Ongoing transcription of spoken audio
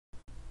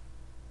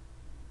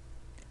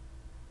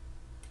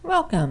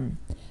Welcome.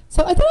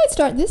 So I thought I'd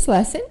start this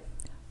lesson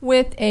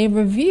with a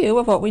review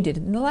of what we did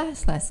in the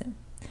last lesson.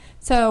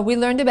 So we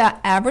learned about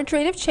average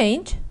rate of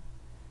change.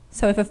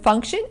 So if a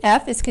function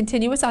f is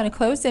continuous on a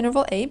closed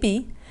interval a,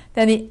 b,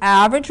 then the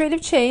average rate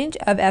of change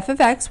of f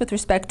of x with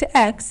respect to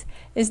x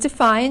is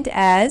defined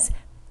as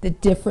the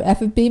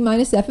f of b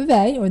minus f of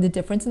a, or the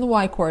difference in the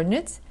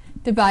y-coordinates,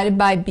 divided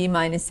by b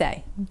minus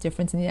a,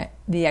 difference in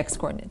the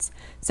x-coordinates.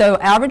 So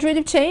average rate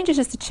of change is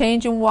just the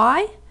change in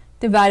y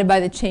divided by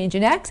the change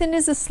in x, and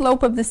is the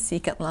slope of the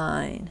secant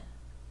line.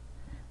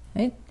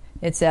 Right?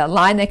 It's a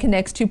line that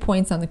connects 2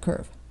 points on the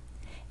curve.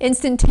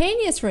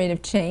 Instantaneous rate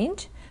of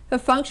change. If a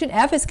function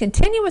f is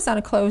continuous on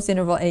a closed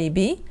interval a,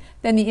 b,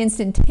 then the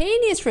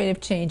instantaneous rate of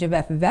change of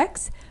f of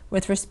x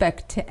with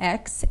respect to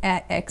x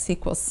at x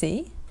equals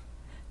c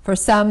for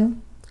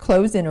some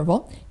closed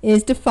interval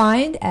is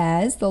defined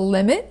as the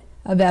limit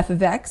of f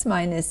of x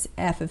minus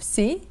f of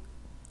c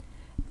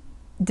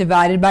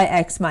divided by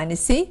x minus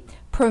c,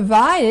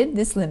 provided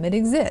this limit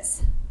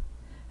exists.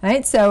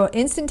 Right? So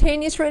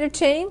instantaneous rate of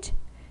change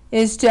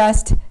is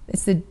just,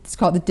 it's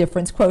called the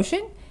difference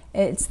quotient.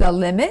 It's the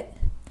limit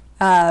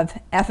of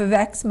f of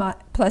x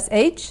plus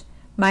h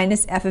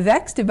minus f of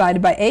x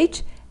divided by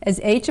h as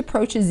h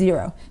approaches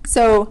 0.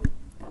 So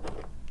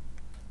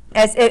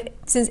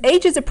since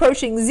h is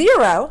approaching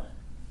 0,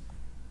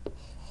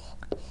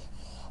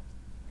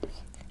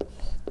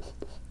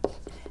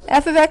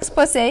 f of x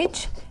plus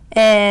h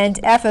and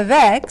f of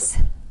x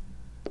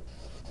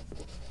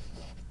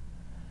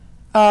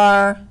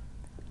are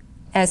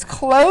as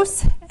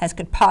close as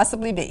could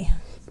possibly be.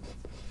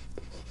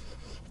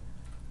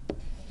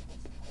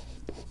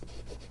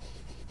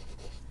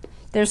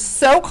 They're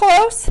so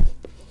close,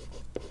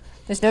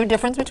 there's no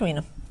difference between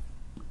them.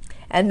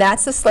 And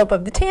that's the slope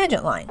of the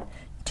tangent line.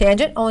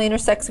 Tangent only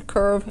intersects a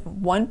curve at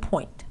one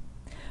point.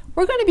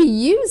 We're going to be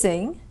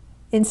using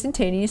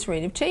instantaneous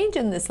rate of change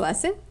in this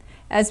lesson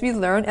as we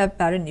learn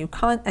about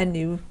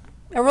a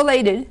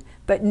related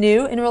but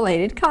new and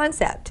related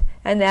concept,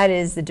 and that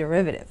is the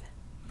derivative.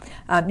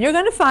 You're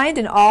going to find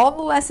in all of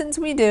the lessons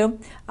we do,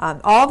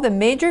 all of the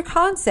major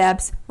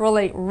concepts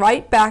relate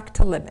right back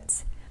to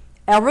limits.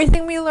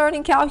 Everything we learn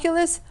in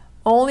calculus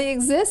only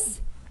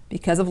exists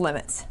because of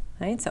limits.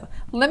 Right? So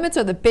limits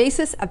are the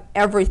basis of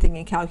everything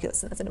in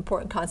calculus, and that's an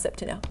important concept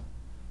to know.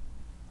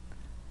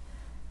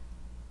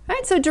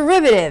 Right, so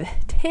derivative,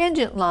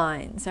 tangent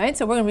lines. Right?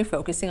 So we're going to be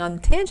focusing on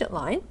the tangent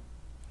line,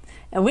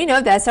 and we know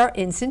that's our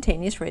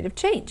instantaneous rate of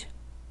change.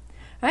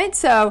 Right?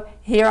 So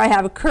here I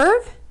have a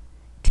curve.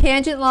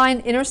 Tangent line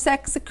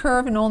intersects the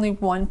curve in only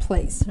one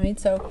place. Right?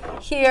 So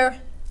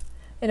here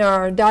in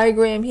our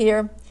diagram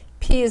here,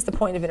 P is the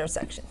point of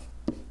intersection.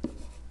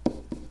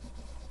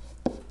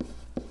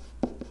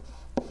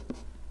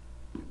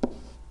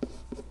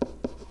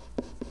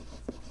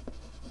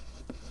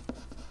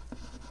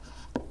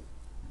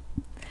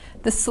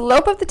 The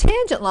slope of the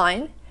tangent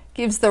line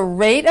gives the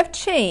rate of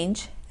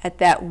change at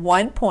that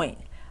one point,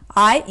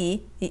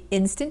 i.e. the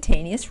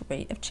instantaneous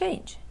rate of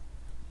change.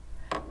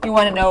 You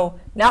want to know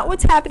not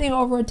what's happening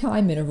over a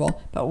time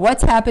interval, but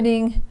what's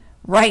happening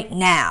right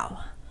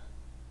now.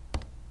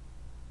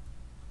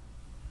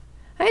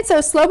 All right,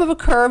 so slope of a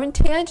curve and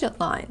tangent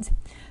lines.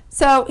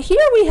 So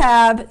here we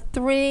have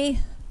three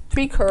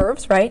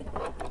curves, right?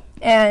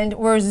 And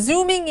we're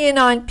zooming in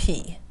on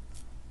P.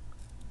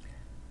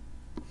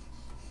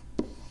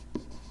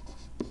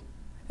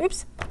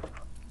 Oops,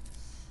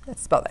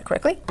 let's spell that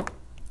correctly.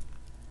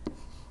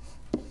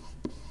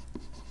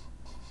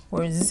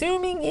 We're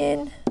zooming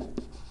in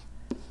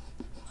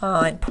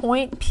on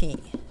point P.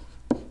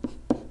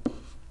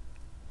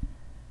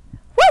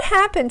 What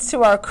happens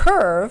to our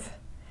curve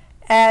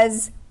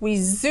as we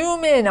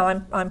zoom in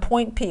on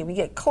point P? We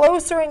get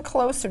closer and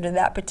closer to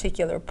that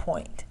particular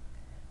point.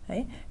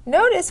 Okay?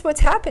 Notice what's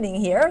happening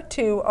here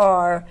to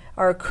our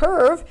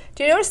curve.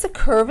 Do you notice the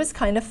curve is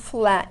kind of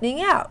flattening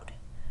out?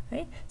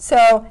 Right?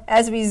 So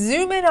as we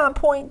zoom in on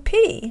point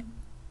P,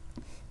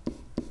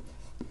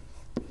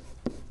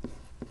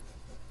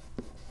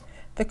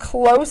 the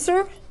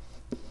closer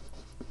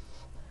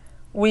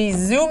we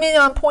zoom in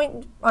on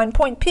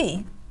point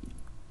P,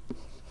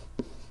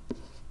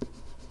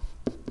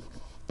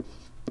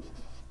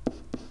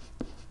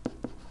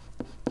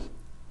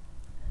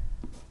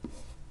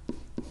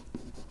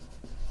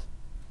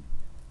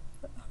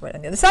 right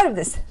on the other side of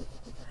this,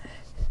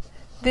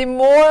 the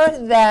more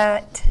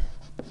that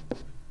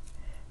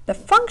the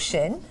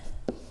function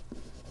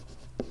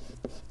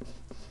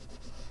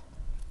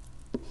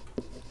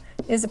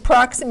is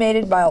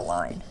approximated by a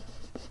line.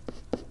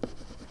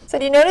 So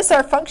do you notice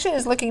our function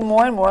is looking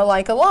more and more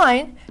like a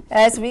line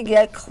as we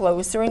get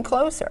closer and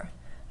closer?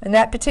 And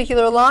that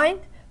particular line,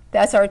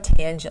 that's our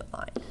tangent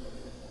line.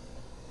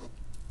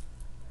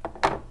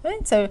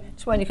 Right? So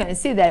just want you to kind of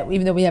see that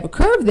even though we have a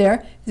curve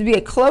there, as we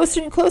get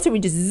closer and closer, we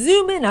just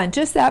zoom in on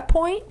just that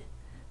point.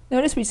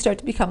 Notice we start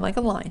to become like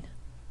a line.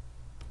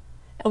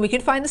 And we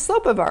can find the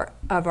slope of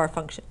our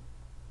function.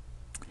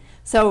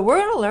 So we're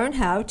going to learn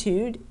how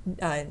to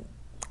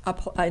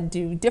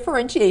do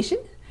differentiation.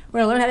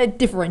 We're going to learn how to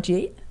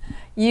differentiate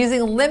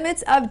using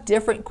limits of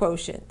different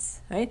quotients,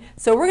 right?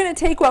 So we're going to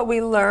take what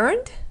we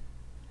learned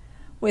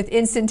with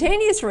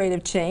instantaneous rate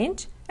of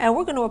change and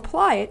we're going to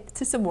apply it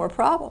to some more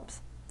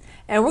problems.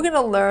 And we're going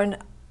to learn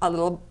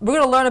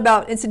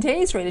about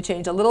instantaneous rate of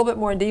change a little bit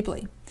more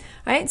deeply.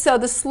 Right? So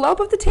the slope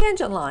of the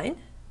tangent line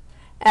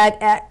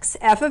at x,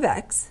 f of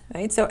x,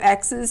 right? So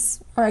x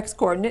is our x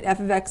coordinate, f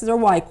of x is our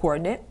y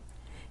coordinate,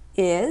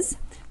 is,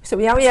 so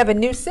now we have a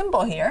new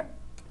symbol here.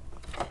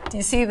 Do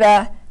you see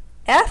the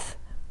f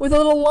with a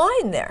little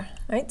line there,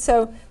 right?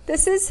 So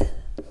this is,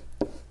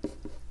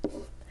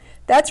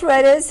 that's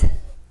read as,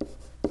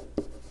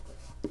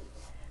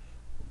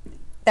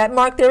 that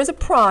mark there is a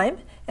prime,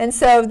 and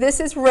so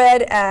this is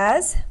read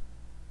as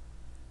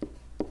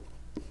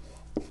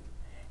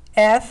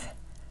f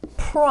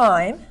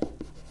prime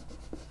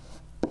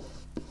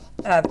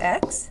of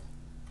x,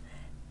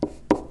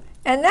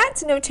 and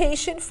that's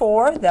notation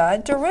for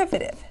the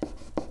derivative.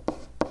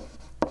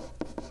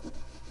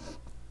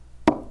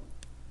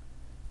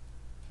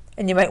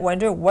 And you might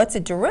wonder, what's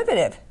a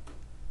derivative?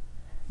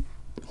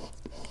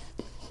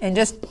 In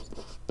just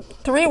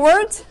 3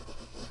 words,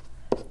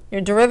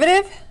 your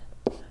derivative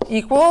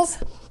equals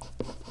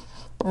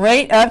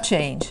rate of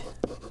change.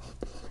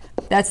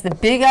 That's the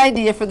big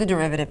idea for the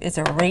derivative. It's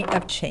a rate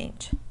of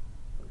change.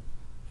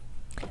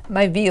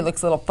 My V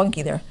looks a little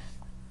funky there.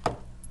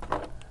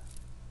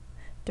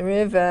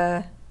 Derivative.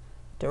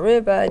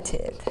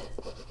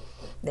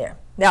 There.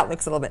 That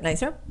looks a little bit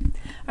nicer. All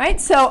right.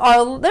 So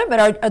our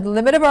limit, the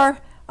limit of our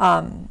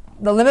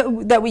the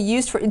limit that we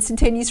used for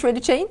instantaneous rate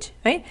of change,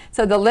 right?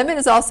 So the limit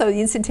is also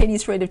the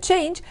instantaneous rate of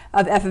change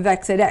of f of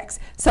x at x.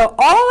 So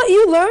all that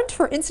you learned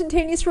for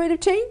instantaneous rate of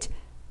change,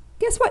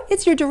 guess what?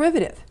 It's your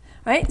derivative,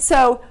 right?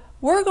 So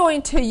we're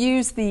going to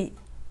use the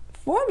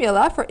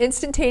formula for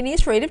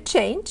instantaneous rate of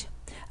change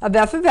of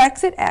f of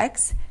x at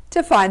x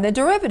to find the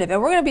derivative.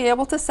 And we're going to be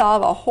able to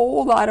solve a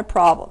whole lot of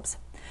problems.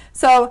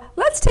 So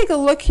let's take a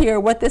look here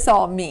what this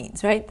all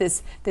means, right?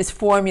 This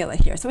formula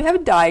here. So we have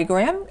a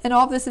diagram, and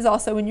all of this is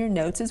also in your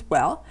notes as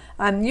well.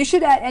 You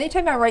should,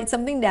 anytime I write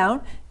something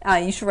down,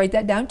 you should write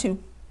that down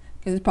too,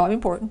 because it's probably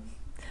important,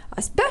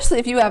 especially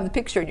if you have the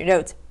picture in your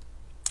notes.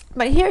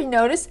 But here you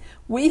notice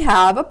we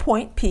have a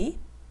point P,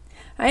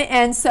 right?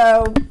 And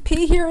so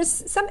P here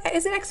is an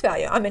x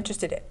value I'm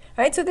interested in,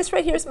 right? So this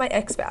right here is my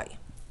x value.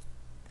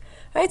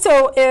 Right?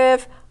 So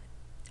if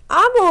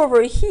I'm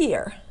over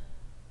here,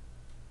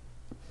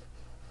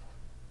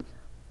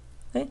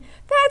 right,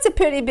 that's a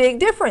pretty big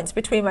difference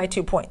between my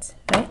 2 points.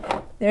 Right?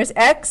 There's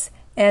x,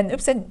 and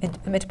oops, I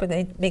meant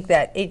to make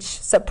that h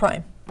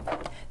subprime.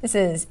 This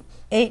is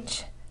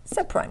h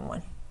subprime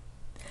 1.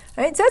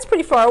 Right? So that's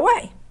pretty far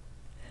away.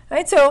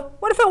 Right? So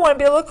what if I want to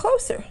be a little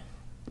closer?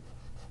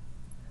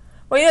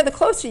 Well, you know, the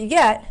closer you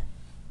get,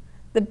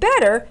 the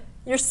better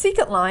your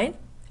secant line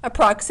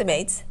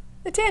approximates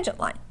the tangent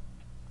line.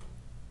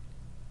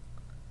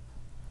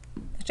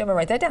 Actually, I'm going to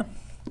write that down.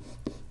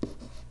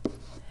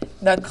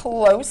 The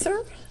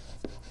closer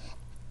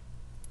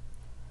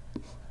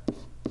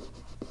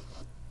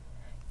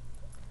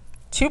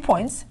two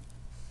points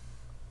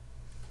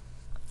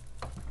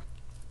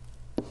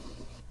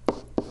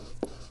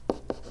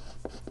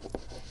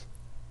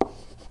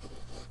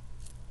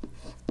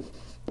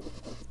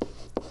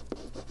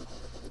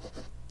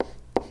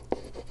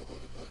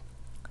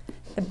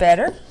the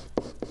better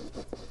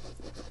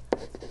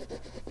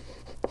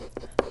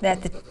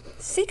that the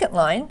secant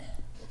line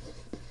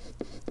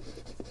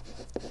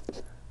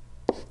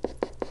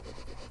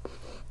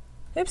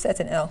oops, that's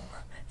an L.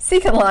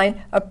 Secant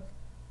line,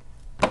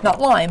 not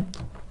line.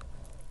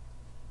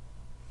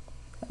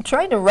 I'm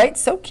trying to write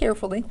so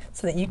carefully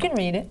so that you can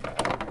read it.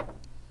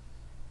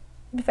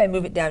 If I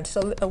move it down just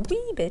a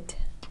wee bit.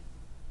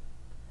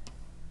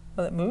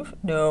 Will it move?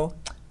 No.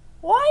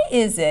 Why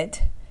is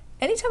it,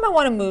 anytime I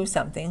want to move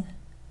something,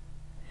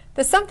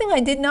 the something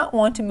I did not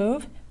want to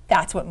move,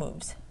 that's what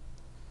moves.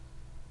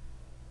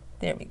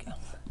 There we go.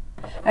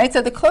 All right,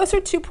 so the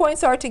closer 2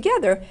 points are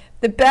together,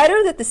 the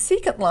better that the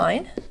secant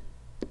line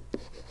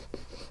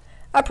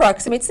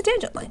approximates the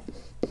tangent line.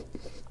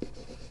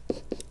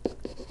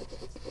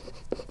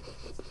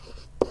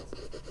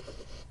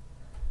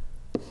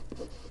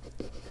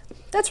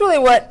 That's really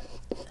what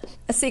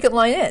a secant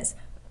line is,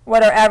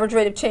 what our average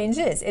rate of change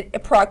is. It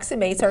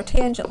approximates our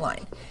tangent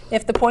line.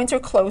 If the points are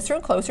closer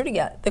and closer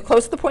together, the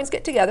closer the points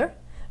get together,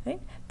 right,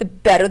 the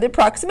better the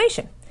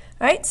approximation.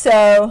 Right?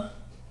 So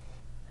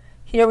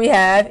here we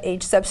have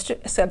h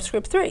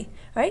subscript 3.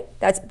 Right?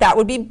 That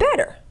would be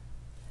better.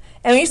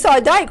 And we saw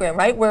a diagram,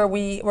 right,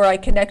 where I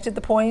connected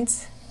the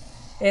points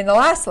in the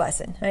last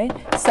lesson, right?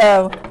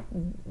 So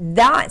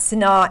that's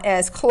not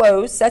as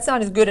close. That's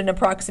not as good an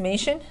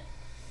approximation.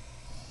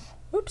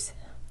 Oops.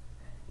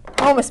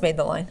 Almost made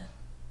the line.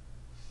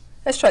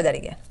 Let's try that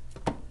again.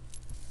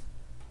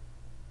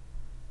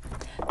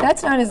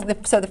 That's not as,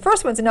 so the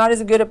first one's not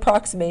as a good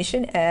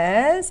approximation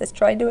as, let's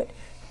try and do it.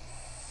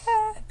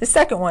 The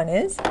second one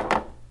is,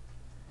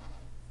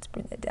 let's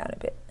bring that down a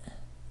bit.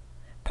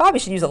 Probably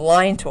should use a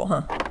line tool,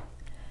 huh?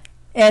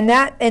 And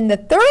the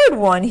third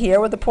one here,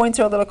 where the points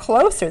are a little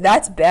closer,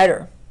 that's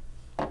better.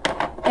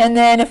 And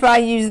then if I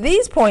use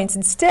these points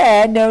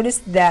instead, notice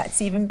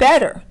that's even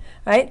better,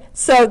 right?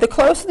 So the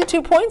closer the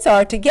 2 points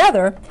are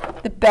together,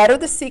 the better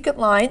the secant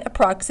line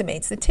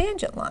approximates the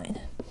tangent line.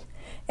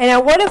 And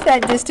now what if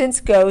that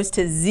distance goes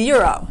to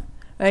 0,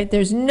 right?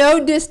 There's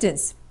no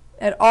distance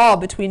at all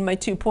between my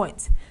 2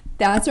 points.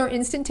 That's our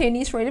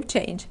instantaneous rate of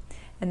change,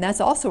 and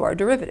that's also our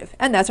derivative,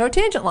 and that's our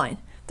tangent line.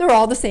 They're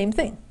all the same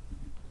thing.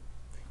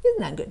 Isn't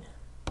that good?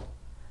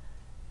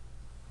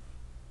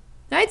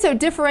 All right, so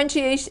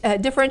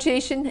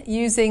differentiation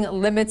using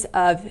limits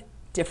of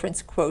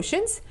difference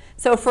quotients.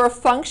 So for a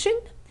function,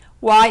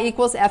 y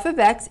equals f of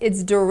x,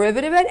 its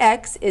derivative at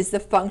x is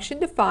the function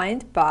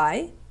defined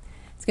by,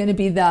 it's going to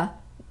be the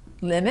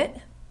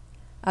limit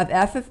of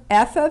f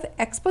of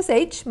x plus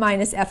h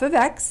minus f of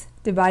x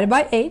divided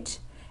by h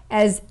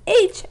as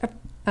h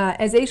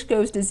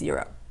goes to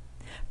 0,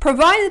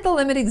 provided the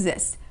limit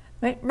exists.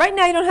 Right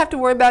now you don't have to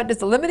worry about, does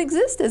the limit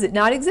exist? Does it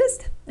not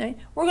exist? Right?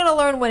 We're going to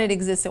learn when it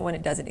exists and when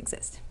it doesn't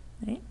exist.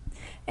 Right?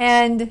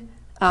 And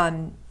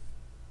a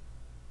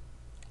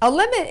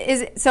limit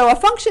is, so a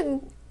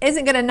function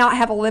isn't going to not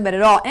have a limit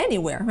at all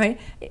anywhere. Right?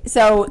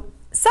 So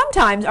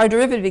sometimes our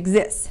derivative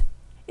exists.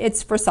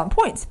 It's for some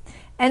points.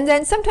 And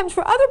then sometimes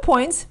for other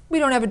points, we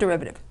don't have a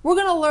derivative. We're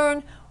going to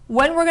learn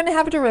when we're going to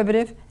have a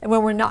derivative and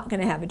when we're not going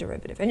to have a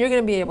derivative. And you're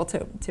going to be able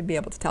to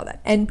tell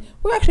that. And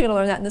we're actually going to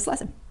learn that in this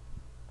lesson.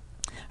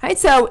 Right,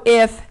 so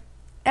if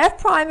f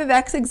prime of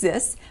x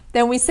exists,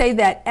 then we say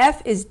that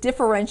f is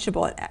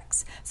differentiable at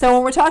x. So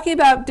when we're talking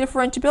about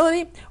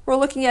differentiability, we're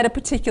looking at a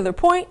particular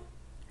point,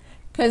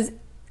 because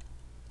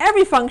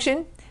every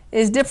function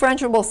is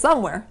differentiable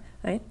somewhere,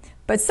 right?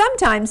 But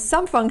sometimes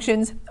some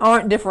functions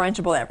aren't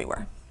differentiable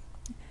everywhere.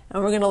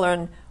 And we're going to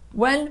learn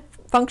when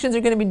functions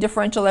are going to be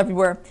differential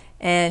everywhere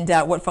and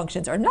what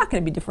functions are not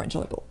going to be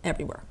differentiable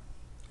everywhere.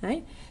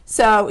 Right?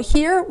 So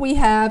here we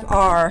have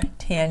our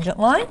tangent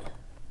line.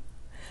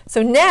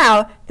 So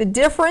now the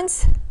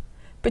difference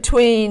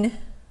between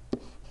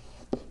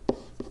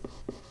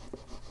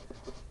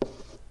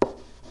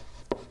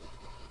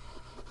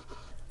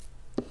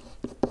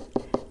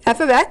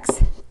f of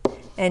x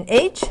and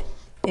h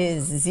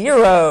is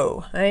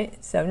 0,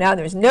 right? So now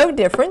there's no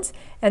difference,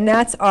 and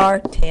that's our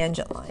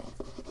tangent line.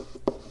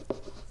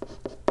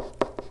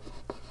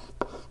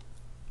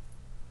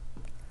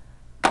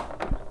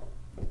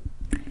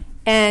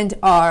 And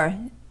our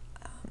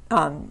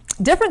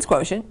difference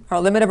quotient,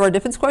 our limit of our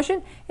difference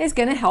quotient, is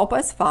going to help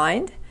us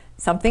find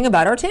something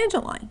about our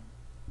tangent line.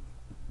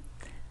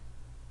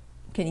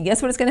 Can you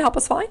guess what it's going to help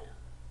us find?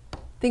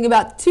 Think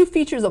about 2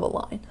 features of a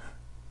line.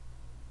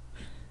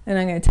 And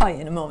I'm going to tell you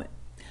in a moment.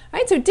 All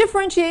right, so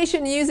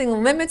differentiation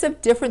using limits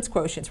of difference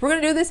quotients. We're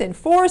going to do this in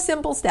 4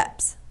 simple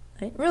steps.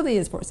 Right? It really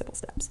is 4 simple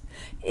steps.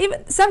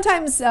 Even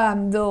sometimes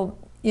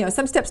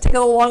some steps take a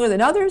little longer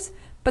than others,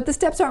 but the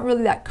steps aren't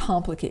really that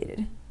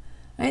complicated.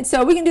 Right,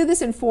 so we can do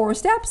this in 4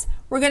 steps.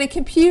 We're going to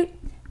compute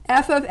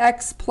f of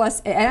x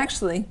plus a. And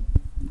actually,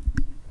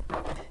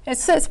 it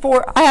says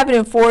I have it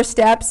in 4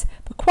 steps,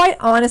 but quite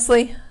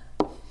honestly,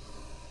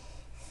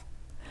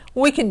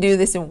 we can do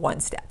this in 1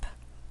 step.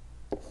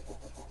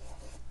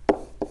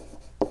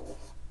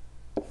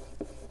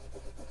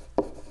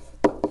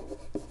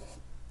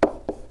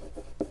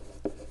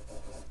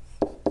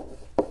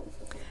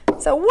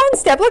 So 1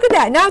 step, look at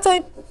that. Now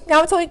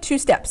it's only 2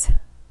 steps.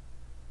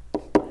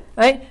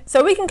 Right?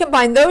 So we can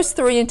combine those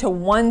 3 into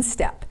 1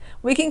 step.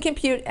 We can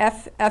compute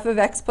f of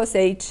x plus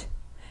h,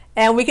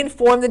 and we can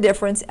form the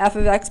difference, f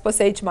of x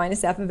plus h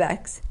minus f of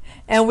x.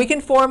 And we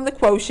can form the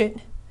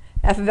quotient,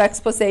 f of x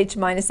plus h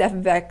minus f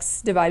of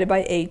x divided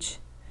by h.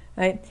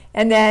 Right?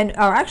 And then,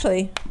 or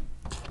actually,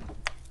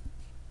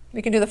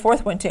 we can do the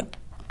 4th one too,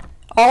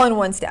 all in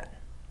 1 step.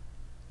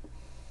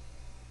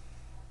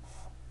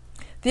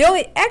 The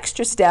only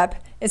extra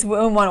step is when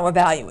we want to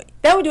evaluate.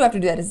 Then we do have to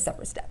do that as a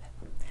separate step.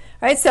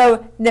 Right,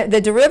 so the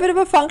derivative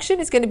of a function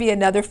is going to be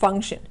another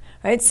function.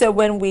 Right, so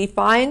when we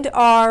find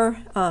our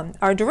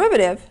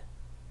derivative,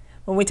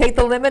 when we take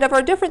the limit of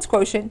our difference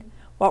quotient,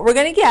 what we're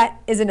going to get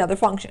is another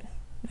function.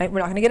 Right, we're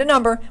not going to get a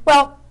number.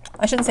 Well,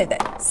 I shouldn't say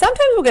that.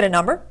 Sometimes we'll get a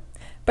number,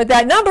 but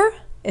that number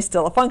is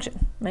still a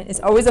function. Right, it's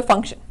always a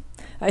function.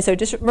 Right, so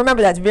just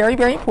remember that's very,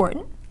 very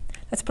important.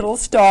 Let's put a little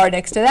star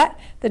next to that.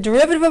 The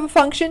derivative of a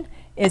function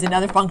is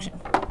another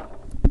function.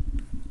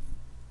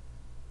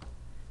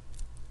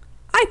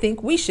 I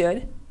think we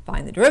should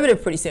find the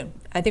derivative pretty soon.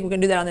 I think we're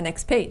going to do that on the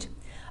next page.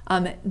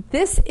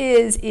 This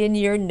is in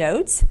your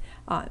notes.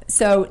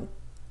 So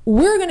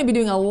we're going to be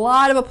doing a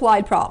lot of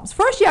applied problems.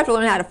 First, you have to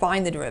learn how to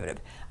find the derivative.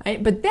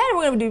 Right? But then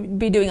we're going to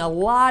be doing a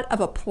lot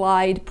of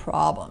applied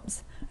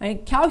problems.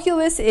 Right?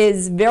 Calculus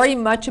is very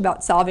much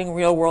about solving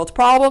real-world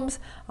problems.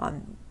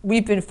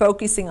 We've been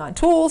focusing on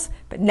tools,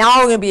 but now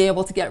we're going to be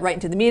able to get right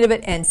into the meat of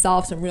it and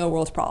solve some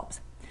real-world problems.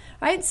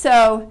 Right?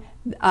 So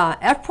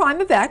f prime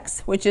of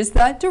x, which is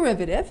the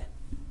derivative,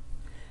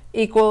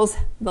 equals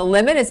the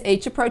limit as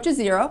h approaches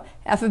 0,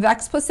 f of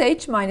x plus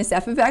h minus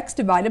f of x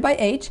divided by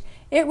h.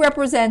 It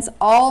represents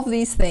all of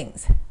these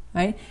things.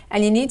 right?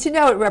 And you need to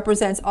know it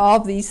represents all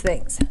of these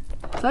things.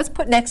 So let's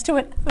put next to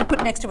it, I'm going to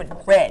put next to it in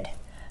red.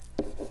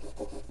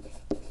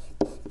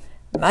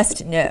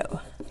 Must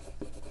know.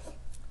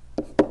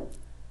 All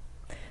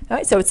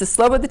right, so it's the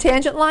slope of the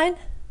tangent line,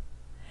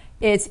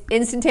 it's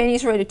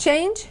instantaneous rate of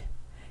change,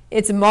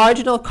 it's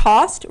marginal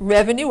cost,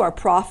 revenue or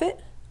profit,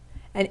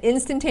 and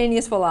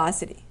instantaneous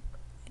velocity.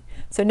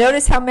 So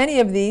notice how many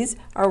of these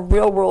are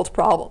real-world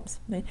problems.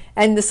 Right?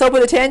 And the slope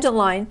of the tangent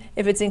line,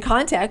 if it's in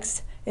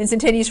context,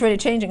 instantaneous rate of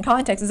change in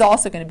context is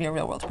also going to be a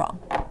real-world problem.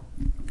 All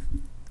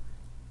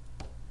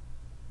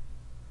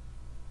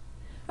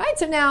right,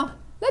 so now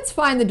let's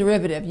find the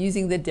derivative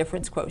using the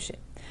difference quotient.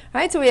 All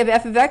right, so we have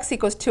f of x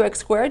equals 2x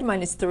squared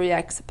minus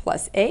 3x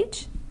plus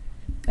h.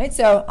 All right,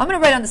 so I'm going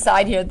to write on the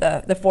side here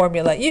the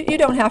formula. You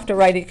don't have to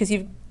write it because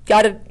you've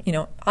got it,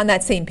 on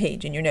that same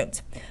page in your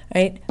notes,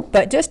 right?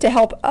 But just to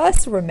help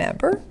us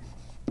remember,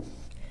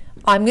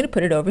 I'm going to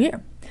put it over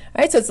here. All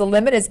right, so it's the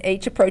limit as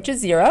h approaches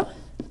 0,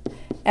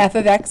 f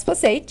of x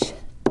plus h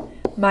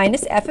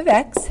minus f of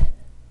x,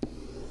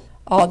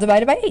 all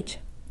divided by h.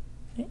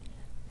 Okay.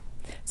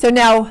 So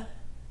now,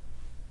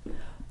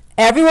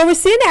 everywhere we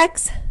see an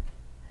x,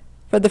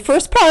 for the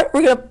first part,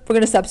 we're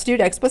going to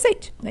substitute x plus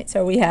h. Right?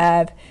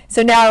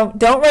 So now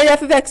don't write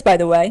f of x, by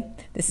the way.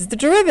 This is the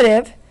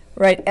derivative.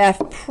 Write f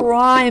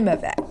prime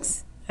of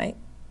x, right?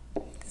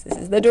 Because this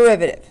is the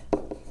derivative.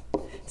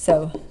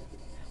 So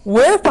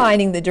we're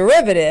finding the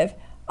derivative.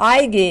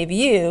 I gave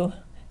you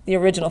the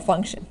original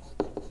function.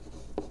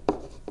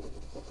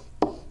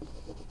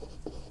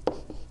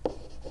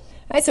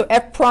 Right, so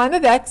f prime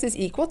of x is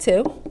equal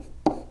to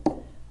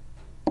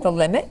the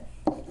limit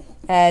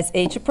as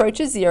h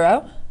approaches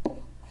 0,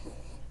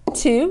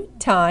 2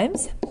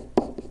 times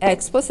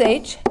x plus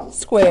h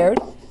squared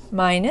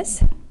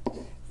minus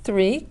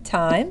 3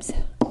 times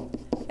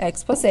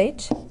x plus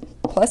h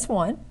plus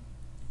 1.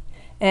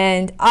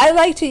 And I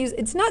like to use,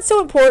 it's not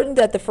so important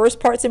that the first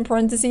part's in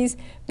parentheses,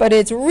 but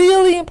it's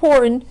really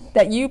important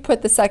that you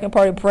put the second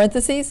part in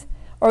parentheses,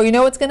 or you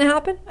know what's going to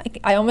happen?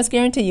 I almost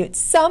guarantee you,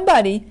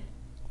 somebody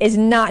is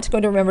not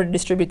going to remember to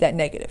distribute that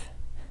negative.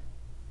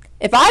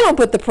 If I don't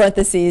put the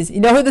parentheses,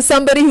 you know who the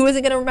somebody who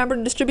isn't going to remember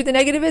to distribute the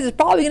negative is? It's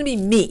probably going to be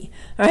me.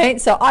 All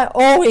right? So I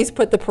always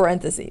put the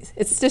parentheses.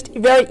 It's just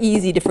very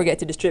easy to forget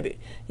to distribute.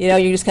 You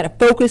just kind of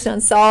focus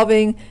on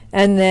solving,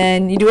 and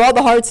then you do all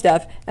the hard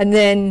stuff, and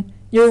then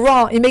you're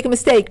wrong. You make a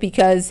mistake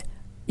because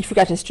you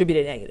forgot to distribute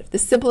a negative. The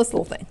simplest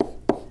little thing.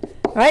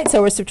 All right?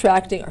 So we're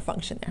subtracting our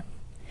function there.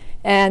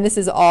 And this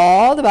is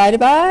all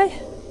divided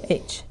by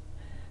h.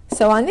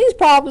 So on these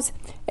problems,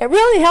 it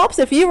really helps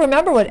if you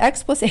remember what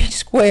x plus h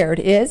squared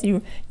is.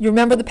 You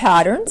remember the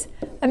patterns.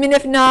 I mean,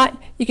 if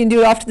not, you can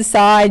do it off to the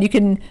side. You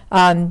can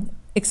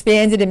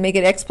expand it and make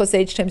it x plus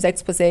h times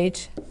x plus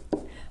h.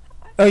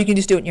 Or you can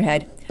just do it in your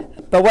head.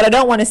 But what I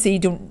don't want to see,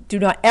 do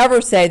not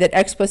ever say that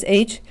x plus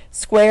h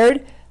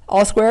squared,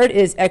 all squared,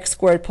 is x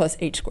squared plus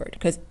h squared.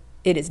 Because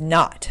it is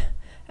not.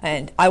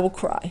 And I will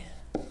cry.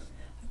 I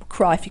will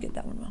cry if you get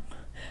that one wrong.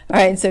 All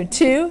right, so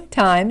 2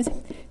 times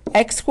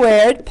x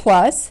squared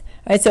plus,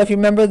 right, so if you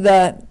remember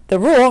the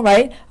rule,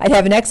 right, I'd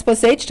have an x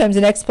plus h times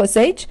an x plus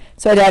h,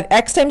 so I'd have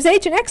x times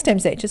h and x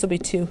times h. This will be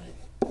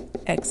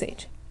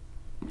 2xh.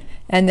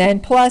 And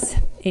then plus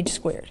h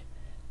squared.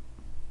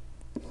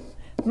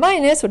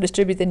 Minus, we'll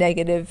distribute the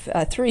negative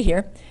 3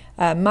 here,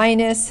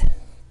 minus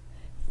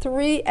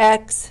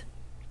 3x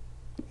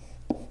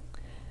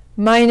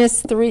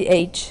minus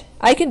 3h.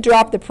 I can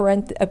drop the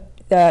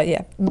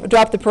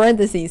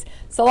parentheses,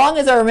 so long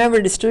as I remember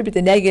to distribute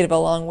the negative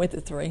along with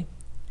the 3.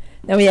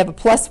 Then we have a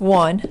plus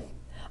 1.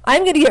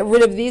 I'm going to get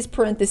rid of these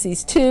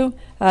parentheses too,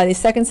 the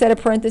second set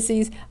of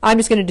parentheses. I'm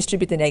just going to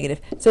distribute the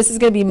negative. So this is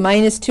going to be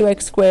minus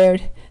 2x squared,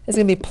 this is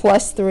going to be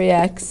plus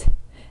 3x,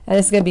 and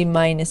this is going to be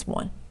minus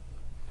 1.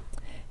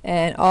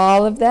 And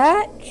all of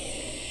that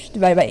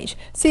divided by h.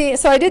 See,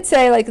 so I did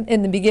say, like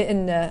in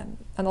the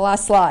on the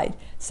last slide,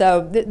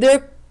 so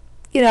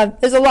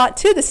there's a lot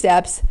to the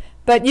steps,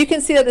 but you can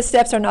see that the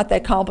steps are not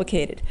that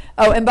complicated.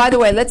 Oh, and by the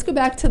way, let's go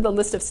back to the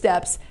list of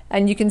steps,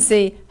 and you can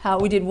see how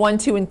we did 1,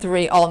 2, and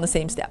 3 all in the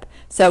same step.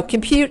 So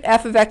compute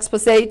f of x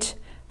plus h,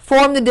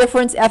 form the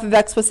difference f of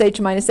x plus h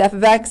minus f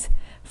of x,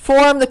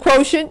 form the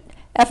quotient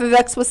f of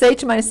x plus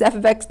h minus f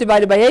of x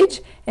divided by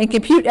h, and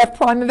compute f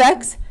prime of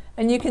x.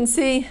 And you can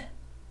see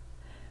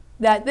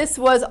that this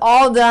was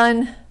all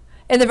done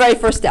in the very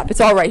first step.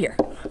 It's all right here.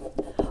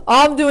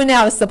 All I'm doing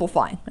now is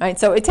simplifying. Right?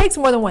 So it takes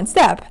more than one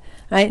step.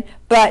 Right?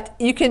 But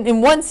you can,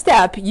 in one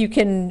step, you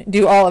can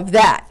do all of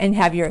that and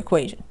have your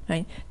equation.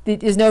 Right?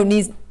 There's no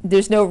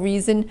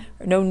reason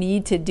or no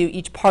need to do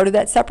each part of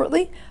that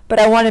separately, but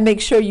I want to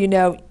make sure you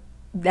know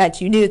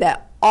that you knew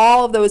that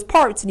all of those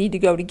parts need to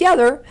go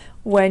together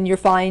when you're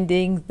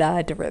finding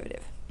the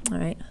derivative. All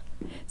right?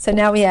 So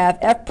now we have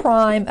f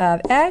prime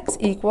of x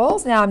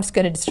equals, now I'm just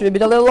going to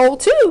distribute a little old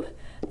 2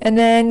 and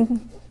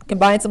then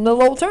combine some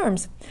little old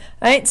terms.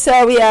 All right,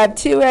 so we have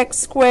 2x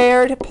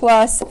squared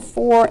plus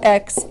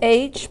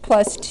 4xh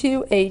plus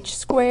 2h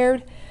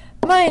squared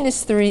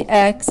minus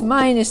 3x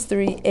minus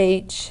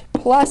 3h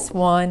plus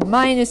 1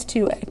 minus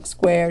 2x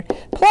squared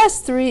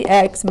plus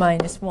 3x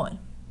minus 1.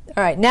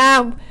 All right,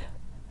 now,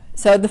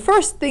 so the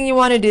first thing you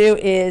want to do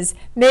is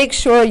make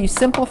sure you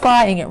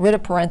simplify and get rid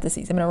of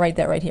parentheses. I'm going to write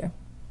that right here.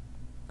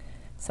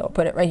 So I'll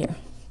put it right here.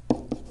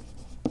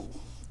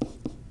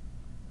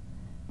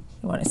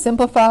 You want to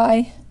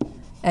simplify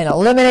and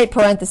eliminate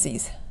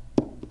parentheses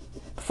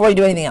before you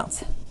do anything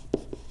else.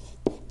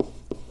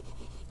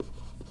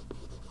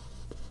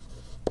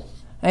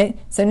 Right?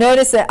 So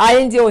notice that I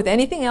didn't deal with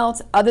anything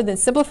else other than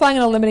simplifying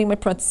and eliminating my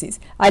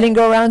parentheses. I didn't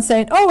go around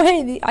saying, oh,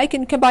 hey, I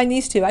can combine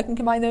these two. I can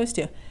combine those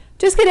two.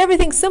 Just get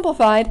everything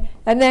simplified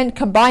and then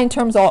combine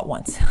terms all at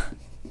once.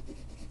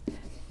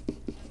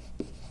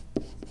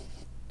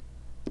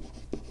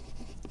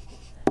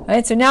 All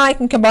right, so now I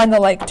can combine the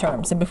like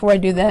terms. And before I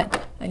do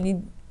that, I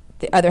need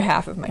the other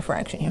half of my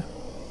fraction here.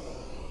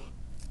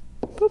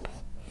 Boop.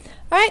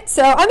 All right,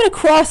 so I'm going to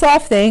cross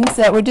off things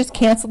that would just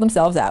cancel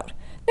themselves out.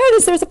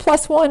 Notice there's a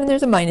plus 1 and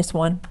there's a minus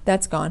 1.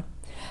 That's gone.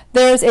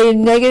 There's a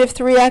negative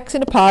 3x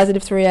and a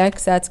positive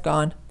 3x. That's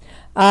gone.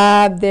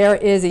 There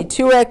is a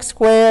 2x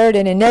squared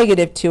and a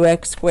negative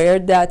 2x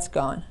squared. That's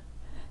gone.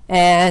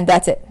 And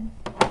that's it.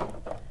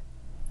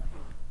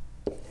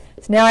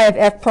 So now I have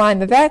f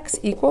prime of x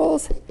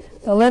equals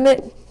the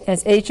limit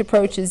as h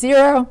approaches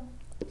 0,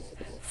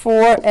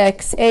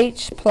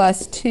 4xh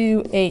plus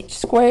 2h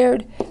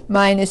squared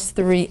minus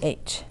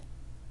 3h.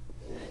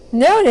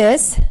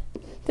 Notice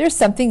there's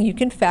something you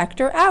can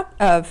factor out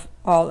of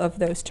all of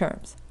those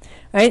terms.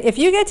 Right? If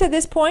you get to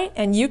this point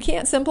and you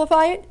can't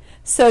simplify it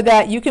so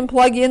that you can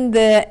plug in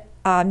the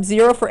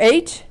 0 for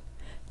h,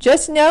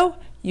 just know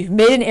you've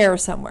made an error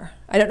somewhere.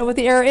 I don't know what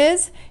the error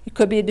is. It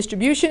could be a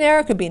distribution error,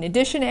 it could be an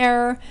addition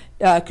error,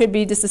 it could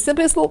be just the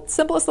simplest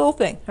little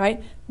thing,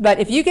 right? But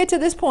if you get to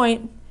this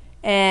point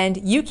and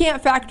you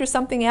can't factor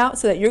something out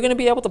so that you're going to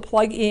be able to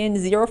plug in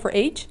 0 for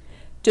h,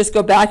 just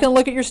go back and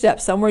look at your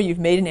steps. Somewhere you've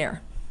made an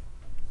error.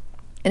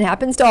 It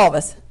happens to all of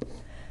us.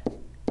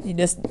 You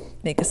just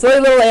make a silly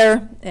little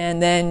error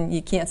and then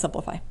you can't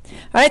simplify. All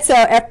right, so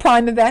f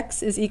prime of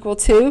x is equal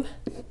to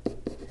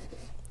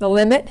the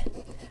limit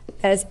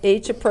as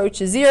h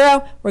approaches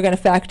 0. We're going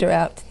to factor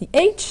out the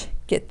h,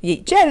 get the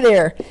h out of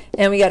there,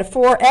 and we got a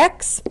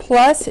 4x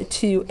plus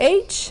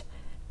 2h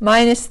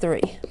minus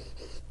 3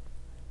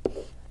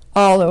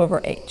 all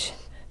over h.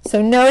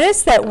 So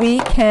notice that we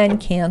can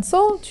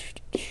cancel.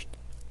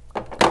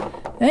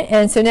 Right,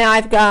 and so now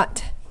I've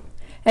got,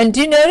 and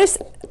do notice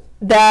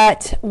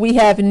that we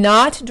have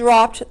not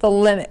dropped the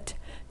limit.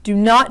 Do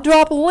not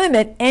drop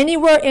limit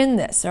anywhere in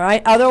this, all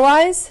right?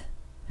 Otherwise,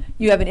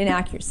 you have an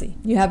inaccuracy.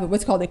 You have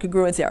what's called a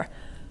congruence error,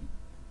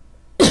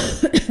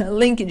 a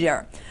linkage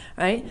error,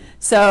 right?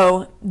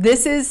 So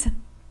this is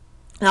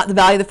not the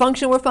value of the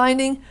function we're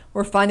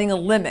finding a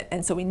limit,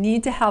 and so we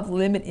need to have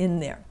limit in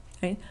there.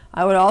 Right?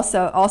 I would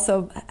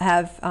also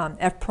have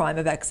f prime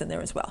of x in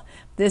there as well.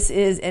 This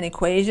is an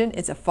equation,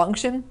 it's a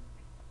function.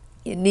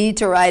 You need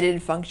to write it in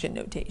function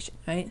notation,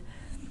 right?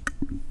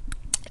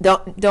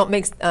 Don't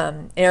make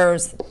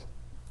errors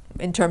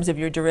in terms of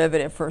your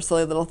derivative for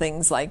silly little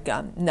things like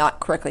not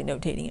correctly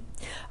notating it.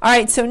 All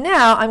right, so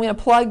now I'm going to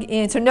plug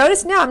in. So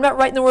notice now I'm not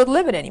writing the word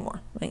limit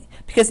anymore, right?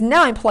 Because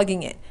now I'm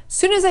plugging in. As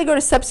soon as I go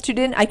to substitute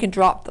in, I can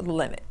drop the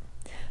limit.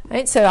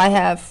 Right? So I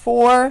have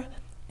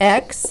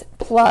 4x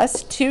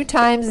plus 2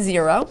 times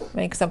 0,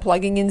 right? Because I'm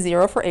plugging in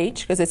 0 for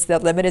h, because it's the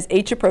limit as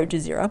h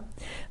approaches 0,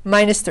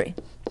 minus 3.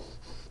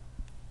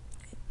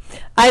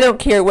 I don't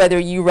care whether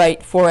you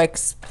write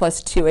 4x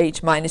plus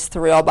 2h minus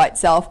 3 all by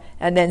itself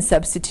and then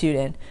substitute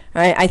in.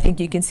 Right? I think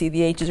you can see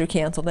the h's are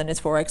canceled and it's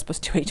 4x plus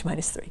 2h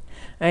minus 3.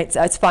 Right?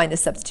 So it's fine to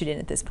substitute in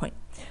at this point.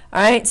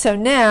 All right, so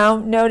now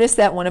notice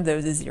that one of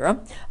those is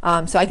 0.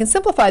 So I can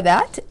simplify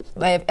that.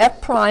 I have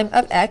f prime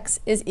of x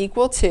is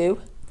equal to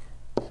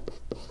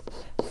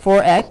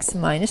 4x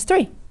minus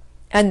 3.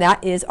 And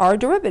that is our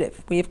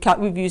derivative.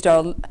 We've used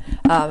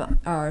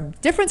our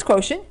difference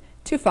quotient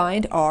to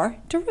find our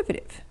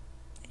derivative.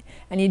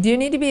 And you do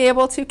need to be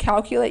able to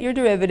calculate your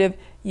derivative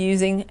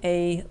using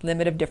a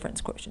limit of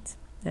difference quotients.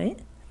 Right?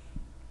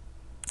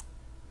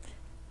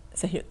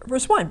 So here's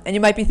verse 1. And you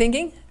might be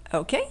thinking,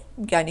 okay,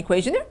 got an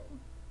equation there?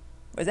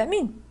 What does that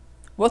mean?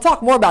 We'll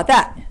talk more about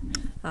that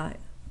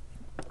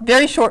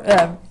very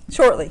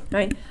shortly.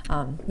 Right?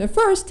 But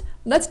first,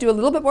 let's do a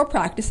little bit more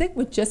practicing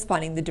with just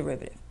finding the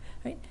derivative.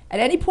 Right? At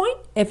any point,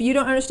 if you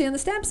don't understand the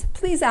steps,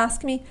 please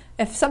ask me.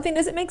 If something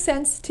doesn't make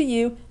sense to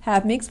you,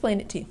 have me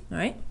explain it to you. All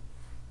right?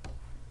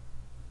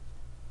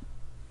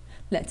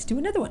 Let's do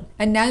another one.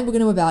 And now we're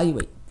going to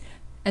evaluate.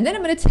 And then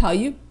I'm going to tell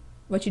you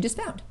what you just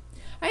found.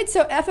 All right,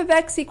 so f of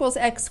x equals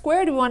x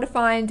squared. We want to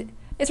find,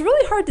 it's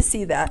really hard to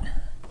see that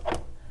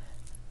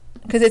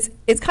because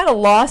it's kind of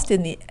lost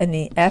in the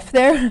f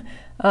there.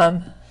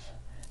 But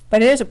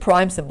there's a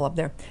prime symbol up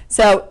there.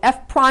 So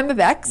f prime of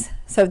x,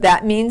 so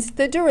that means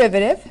the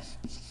derivative.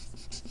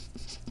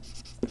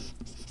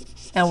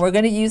 And we're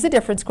going to use the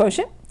difference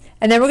quotient.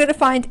 And then we're going to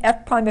find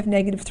f prime of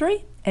negative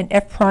 3 and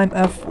f prime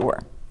of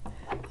 4.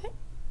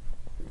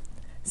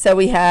 So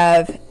we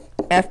have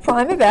f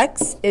prime of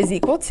x is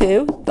equal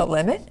to the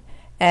limit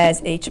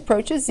as h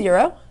approaches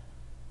 0.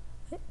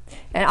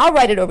 And I'll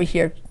write it over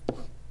here.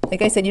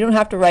 Like I said, you don't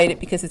have to write it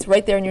because it's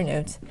right there in your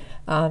notes.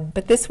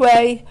 But this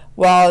way,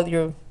 while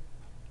you're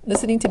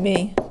listening to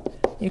me,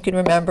 you can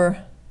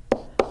remember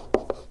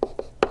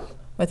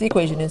what the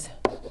equation is.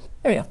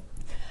 There we go.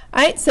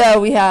 All right, so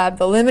we have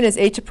the limit as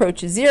h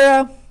approaches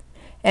 0.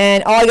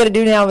 And all I got to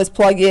do now is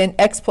plug in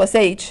x plus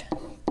h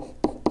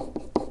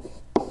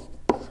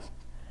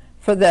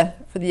for the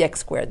x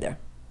squared there.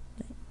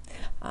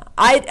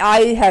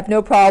 I have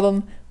no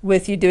problem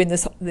with you doing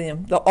this,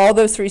 all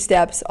those three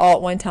steps all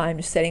at one time,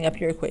 just setting up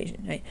your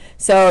equation. Right?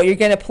 So you're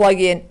going to plug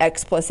in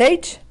x plus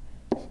h,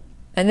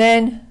 and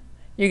then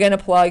you're going to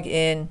plug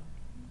in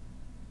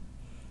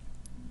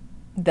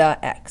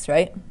the x,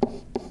 right?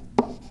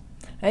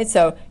 Right?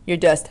 So you're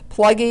just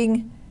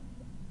plugging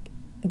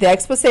the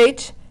x plus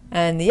h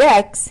and the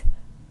x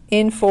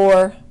in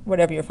for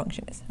whatever your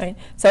function is. Right?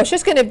 So it's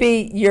just going to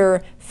be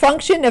your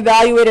function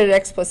evaluated at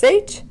x plus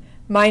h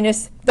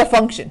minus the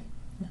function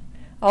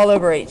all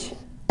over h.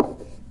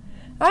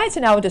 All right, so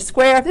now we'll just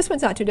square. This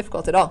one's not too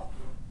difficult at all.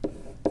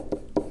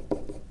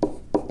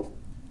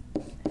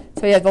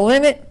 So we have the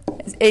limit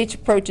as h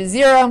approaches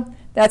 0.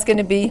 That's going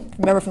to be,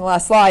 remember from the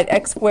last slide,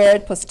 x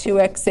squared plus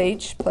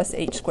 2xh plus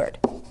h squared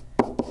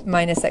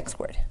minus x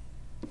squared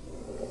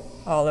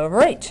all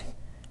over h.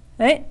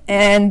 Right?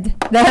 And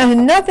there's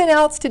nothing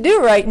else to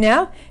do right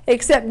now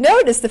except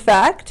notice the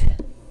fact,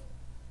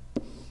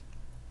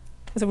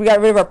 because we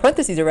got rid of our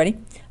parentheses already,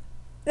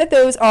 that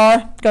those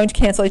are going to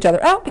cancel each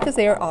other out because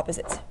they are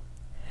opposites.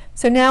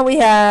 So now we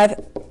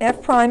have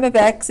f prime of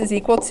x is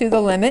equal to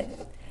the limit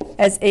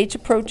as h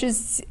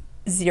approaches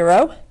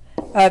 0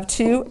 of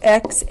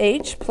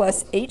 2xh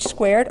plus h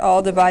squared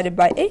all divided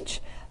by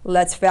h.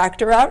 Let's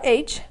factor out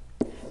h.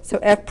 So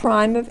f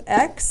prime of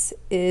x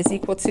is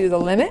equal to the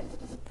limit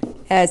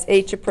as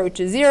h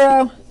approaches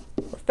 0.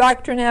 We're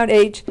factoring out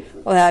h.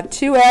 We'll have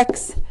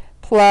 2x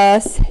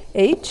plus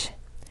h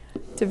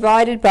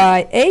divided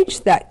by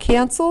h. That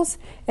cancels.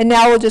 And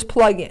now we'll just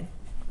plug in.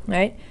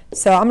 Right?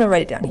 So I'm going to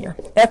write it down here.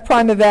 F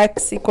prime of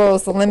x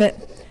equals the limit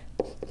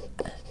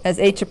as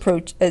h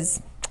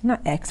approaches,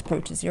 not x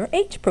approaches 0,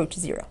 h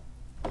approaches 0.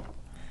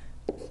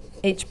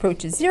 H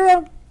approaches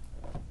 0.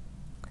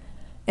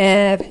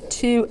 And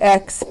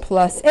 2x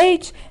plus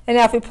h. And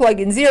now if we plug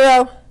in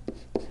 0,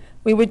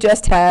 we would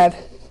just have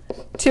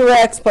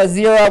 2x plus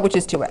 0, which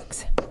is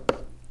 2x. All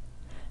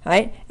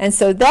right? And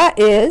so that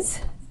is,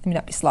 let me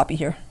not be sloppy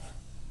here.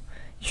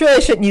 You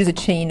really shouldn't use a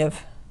chain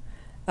of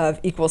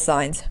equal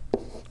signs.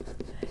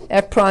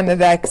 F prime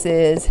of x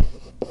is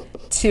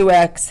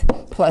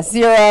 2x plus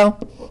 0.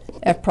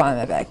 F prime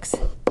of x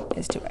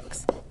is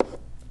 2x.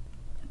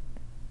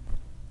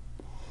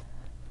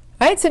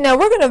 All right, so now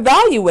we're going to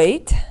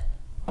evaluate.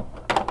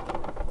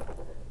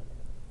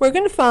 We're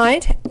going to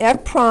find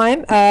f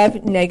prime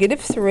of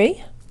negative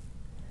 3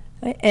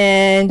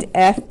 and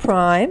f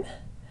prime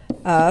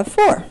of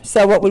 4.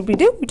 So what would we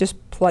do? We just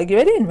plug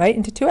it in, right,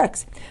 into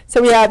 2x.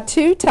 So we have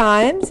 2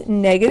 times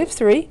negative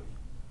 3.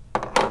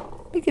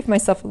 Let me give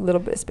myself a little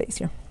bit of space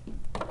here,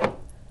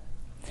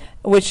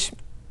 which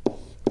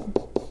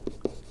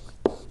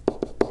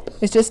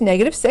is just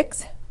negative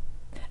 6.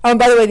 Oh, and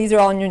by the way, these are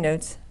all in your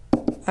notes.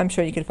 I'm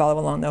sure you could follow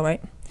along though,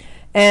 right?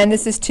 And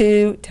this is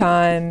 2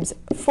 times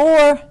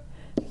 4.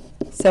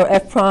 So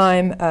f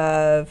prime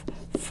of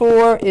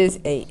 4 is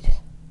 8. And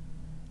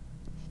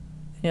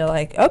you're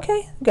like,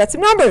 okay, got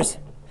some numbers.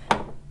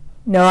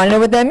 No, I know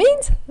what that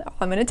means.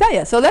 I'm going to tell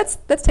you. So let's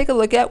take a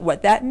look at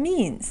what that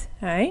means.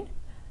 All right.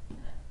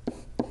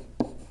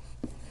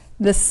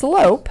 The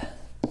slope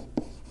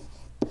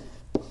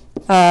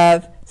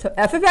of, so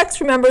f of x,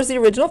 remember, is the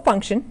original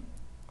function.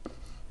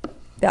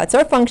 That's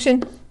our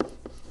function.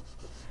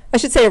 I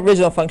should say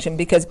original function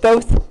because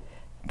both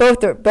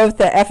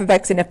the f of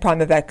x and f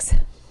prime of x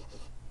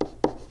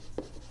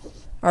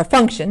are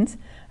functions.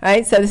 All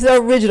right, so this is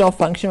our original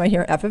function right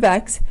here, f of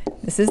x.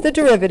 This is the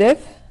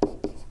derivative.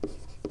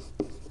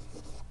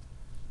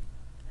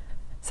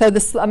 So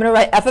this, I'm going to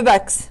write f of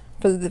x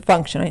for the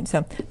function. Right?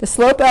 So the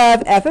slope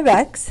of f of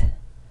x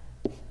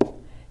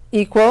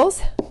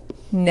equals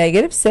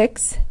negative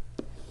 6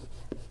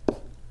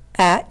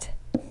 at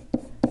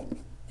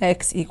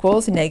x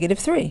equals negative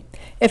 3.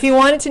 If you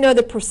wanted to know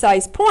the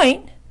precise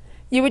point,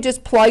 you would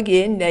just plug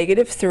in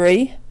negative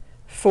 3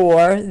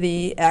 for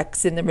the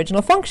x in the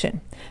original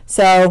function.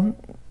 So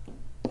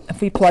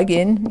if we plug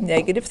in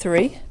negative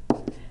 3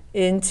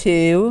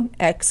 into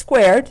x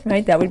squared,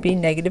 right, that would be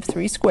negative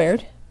 3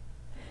 squared.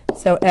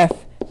 So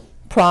f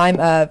prime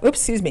of, oops,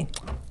 excuse me,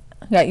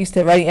 I got used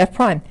to writing f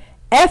prime.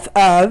 F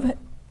of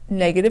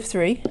negative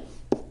 3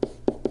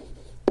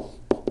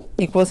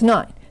 equals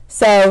 9.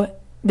 So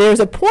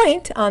there's a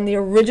point on the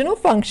original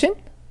function,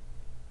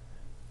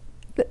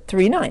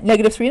 3, 9,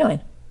 negative 3,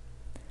 9.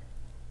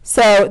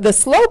 So the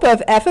slope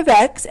of f of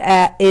x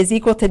is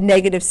equal to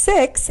negative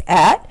 6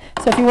 at,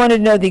 so if you wanted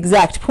to know the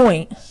exact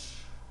point,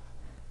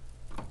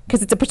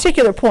 because it's a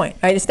particular point,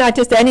 right? It's not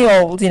just any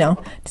old,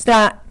 it's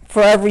not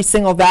for every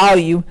single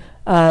value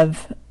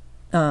of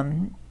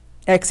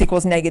f x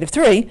equals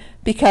 -3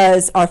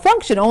 because our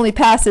function only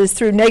passes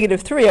through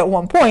 -3 at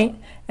one point,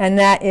 and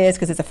that is,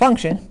 because it's a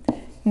function,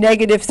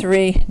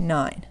 -3,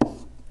 9.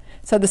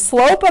 So the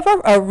slope of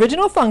our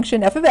original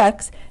function, f of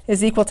x,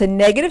 is equal to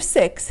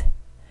 -6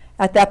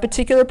 at that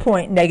particular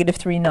point,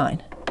 -3,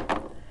 9.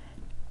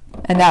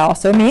 And that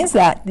also means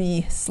that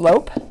the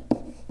slope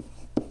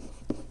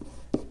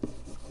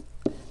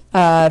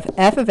of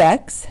f of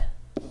x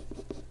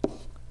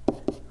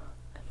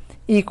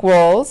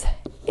equals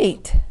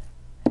 8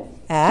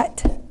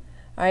 at,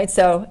 all right,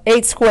 so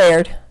 8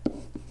 squared.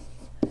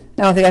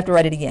 I don't think I have to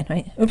write it again,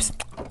 right? Oops.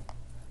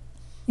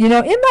 You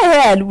know, in my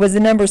head was the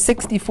number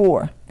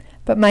 64,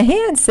 but my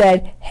hand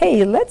said,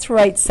 hey, let's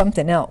write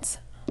something else.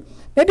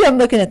 Maybe I'm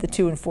looking at the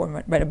 2 and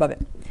 4 right above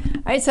it.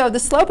 All right, so the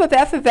slope of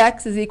f of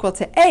x is equal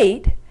to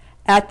 8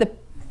 at the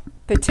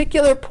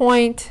particular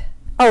point.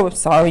 Oh,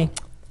 sorry.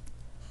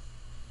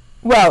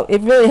 Well,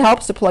 it really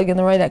helps to plug in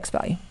the right x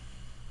value.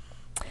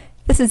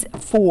 This is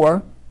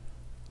 4.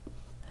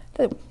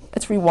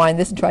 Let's rewind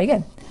this and try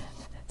again.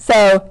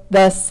 So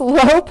the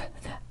slope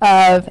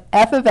of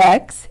f of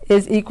x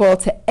is equal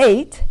to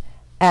 8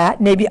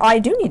 at, maybe I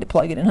do need to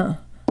plug it in, huh?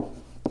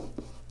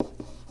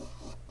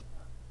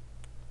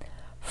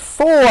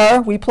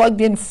 4, we plugged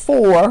in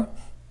 4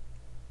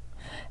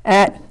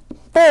 at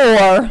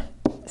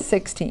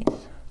 4/16.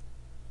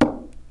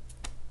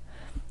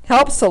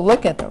 Helps to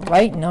look at the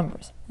right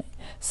numbers.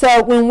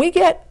 So when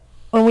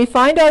we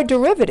find our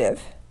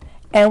derivative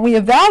and we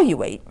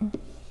evaluate,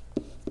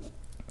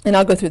 and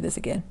I'll go through this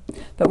again,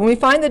 but when we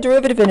find the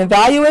derivative and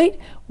evaluate,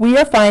 we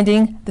are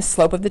finding the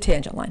slope of the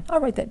tangent line. I'll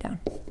write that down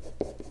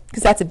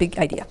because that's a big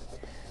idea.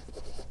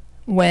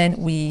 When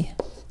we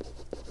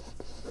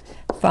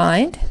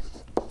find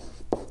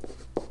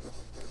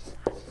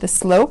the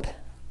slope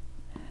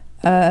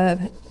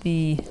of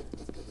the,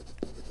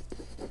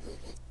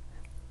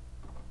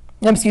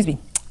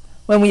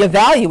 when we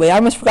evaluate, I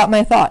almost forgot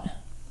my thought.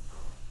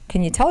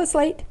 Can you tell it's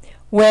late?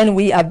 When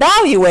we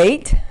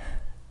evaluate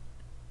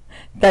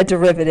the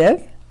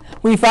derivative,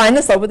 we find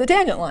the slope of the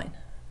tangent line.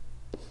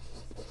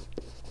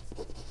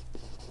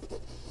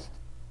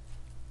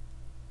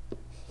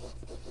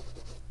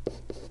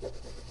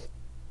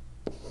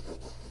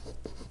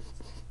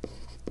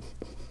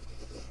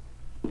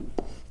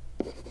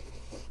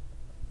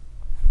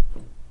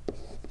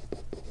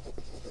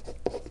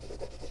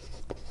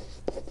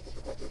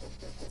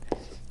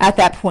 At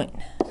that point.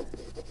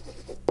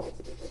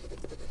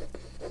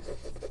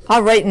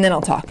 I'll write and then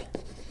I'll talk.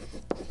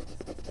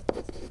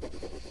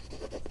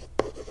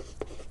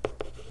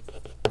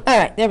 All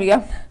right, there we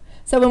go.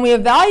 So when we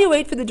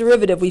evaluate for the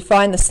derivative, we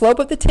find the slope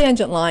of the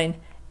tangent line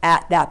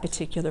at that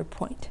particular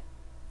point.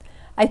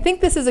 I think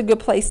this is a good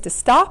place to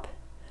stop.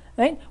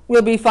 Right?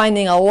 We'll be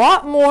finding a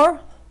lot more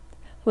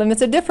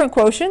limits of different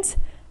quotients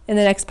in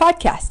the next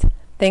podcast.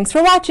 Thanks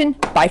for watching.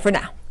 Bye for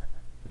now.